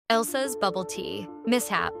Elsa's bubble tea.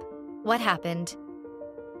 Mishap. What happened?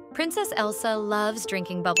 Princess Elsa loves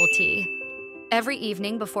drinking bubble tea. Every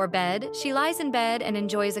evening before bed, she lies in bed and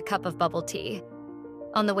enjoys a cup of bubble tea.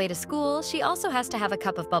 On the way to school, she also has to have a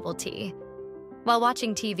cup of bubble tea. While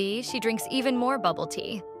watching TV, she drinks even more bubble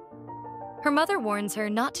tea. Her mother warns her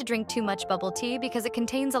not to drink too much bubble tea because it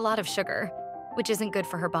contains a lot of sugar, which isn't good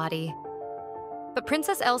for her body. But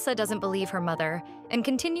Princess Elsa doesn't believe her mother and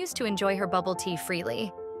continues to enjoy her bubble tea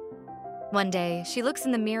freely. One day, she looks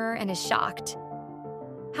in the mirror and is shocked.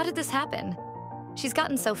 How did this happen? She's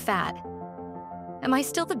gotten so fat. Am I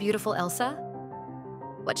still the beautiful Elsa?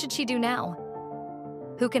 What should she do now?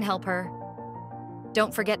 Who can help her?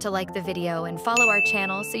 Don't forget to like the video and follow our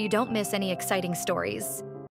channel so you don't miss any exciting stories.